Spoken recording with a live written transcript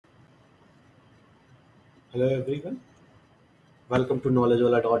Hello everyone, welcome to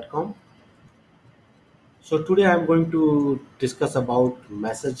knowledgeola.com. So today I am going to discuss about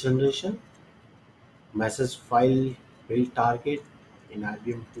message generation, message file build target in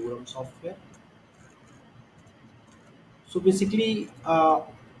IBM Cúram software. So basically,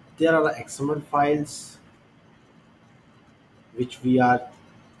 there are XML files which we are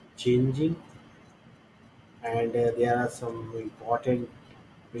changing, and there are some important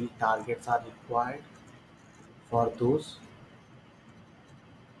build targets are required for those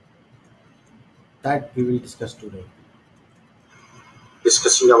that we will discuss today.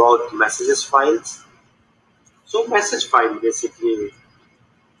 Discussing about messages files. So message file basically.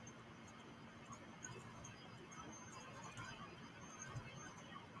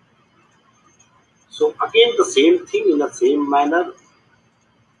 So again, the same thing in the same manner,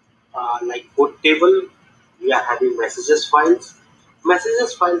 like code table, we are having messages files.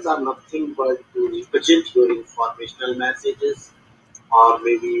 Messages files are nothing but to represent your informational messages or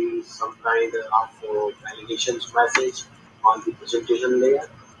maybe some kind of validations message on the presentation layer.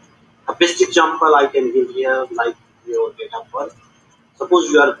 A best example I can give here, like your date of birth.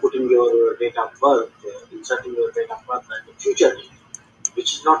 Suppose you are putting your date of birth, inserting your date of birth at the future date,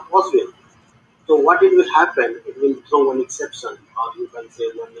 which is not possible. So what it will happen, it will throw an exception, or you can say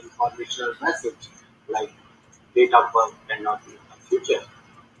one informational message like date of birth cannot be in the future.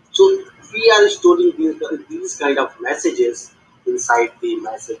 So we are storing these kind of messages inside the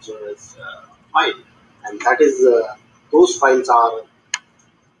messages file, and that is those files are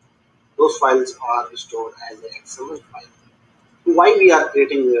stored as an XML file. Why we are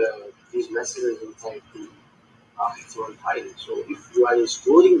creating these messages inside the XML file? So if you are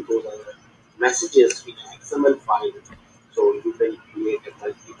storing those messages in an XML file, so you can create a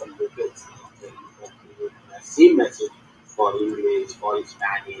multiple locals. You can create the same message for English, for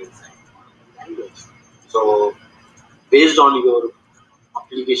Spanish, and for language. So based on your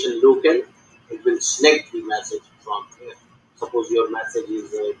application local, it will select the message from here. Suppose your message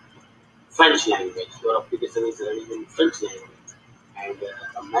is French language. Your application is running in French language, and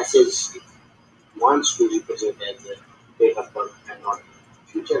a message it wants to represent as a date of birth and not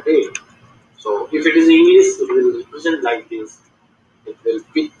future date. So if it is English, it will represent like this. It will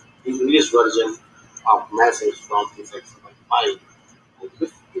pick the English version of message from this XML file. And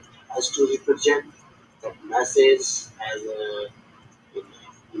if it has to represent that message as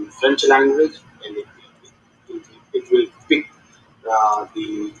in French language, then it will pick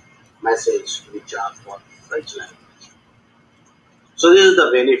the message which are for French language. So this is the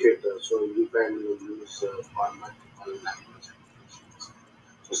benefit. So you can use for multiple language applications.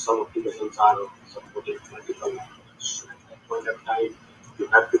 So some applications are supporting multiple languages. So at that point of time, you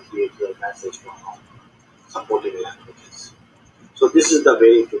have to create your message for all supporting languages. So this is the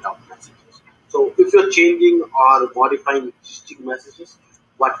benefit of messages. So if you're changing or modifying existing messages,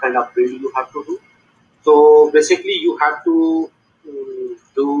 what kind of build you have to do? So basically, you have to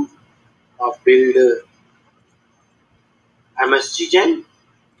do a build MSG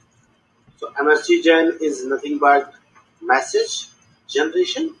So MSG gen is nothing but message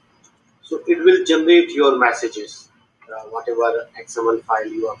generation. So it will generate your messages, whatever XML file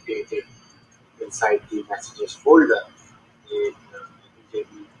you updated inside the messages folder in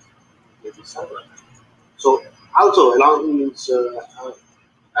JB server. So also along means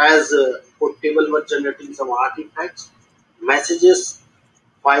as code table was generating some artifacts, messages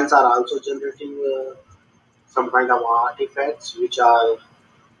files are also generating some kind of artifacts which are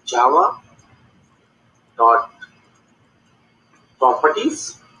Java dot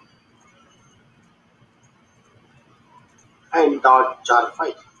properties and dot jar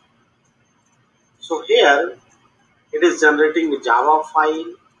file. So here it is generating a Java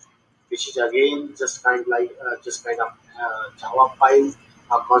file, which is again just kind of Java file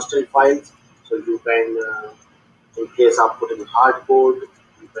or constant files. So you can, in case of putting hard code,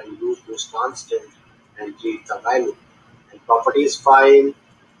 you can use those constant and read the value. And properties file, you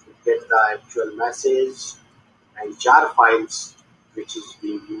get the actual message, and jar files, which is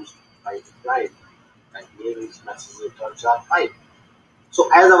being used by the client. That name is messages.jar file. So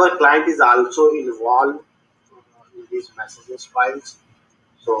as our client is also involved in these messages files,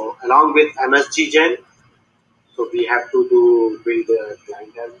 so along with MSG Gen, so we have to do build a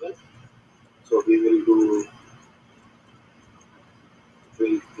client as well. So we will do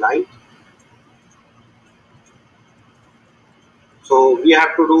build client. So we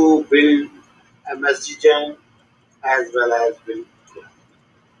have to do build MSG Gen as well as build client.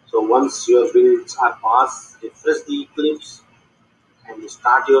 So once your builds are passed, refresh the Eclipse and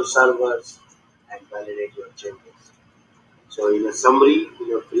start your servers and validate your changes. So in a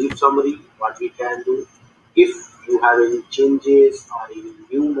brief summary, what we can do. If you have any changes or any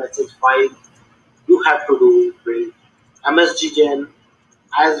new message file, you have to do build MSGgen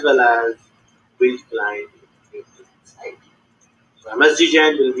as well as build client side. So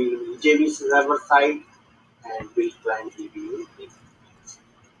MSGgen will be in EJB server side and build client will be in.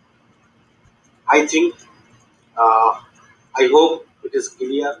 I think uh, I hope it is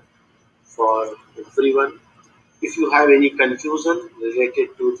clear for everyone. If you have any confusion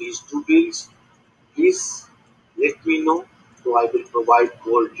related to these two builds, please let me know. So I will provide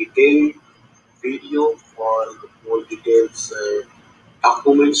more detailed video or more details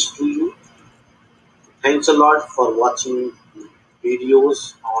documents to you. Thanks a lot for watching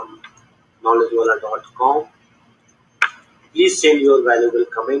videos on knowledgewala.com. Please send your valuable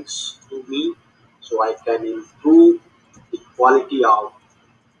comments to me so I can improve the quality of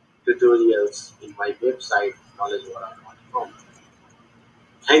tutorials in my website knowledgewala.com.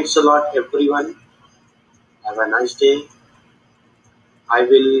 Thanks a lot everyone. Have a nice day. I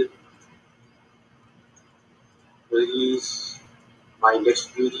will release my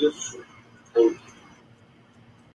next video soon. Thank you.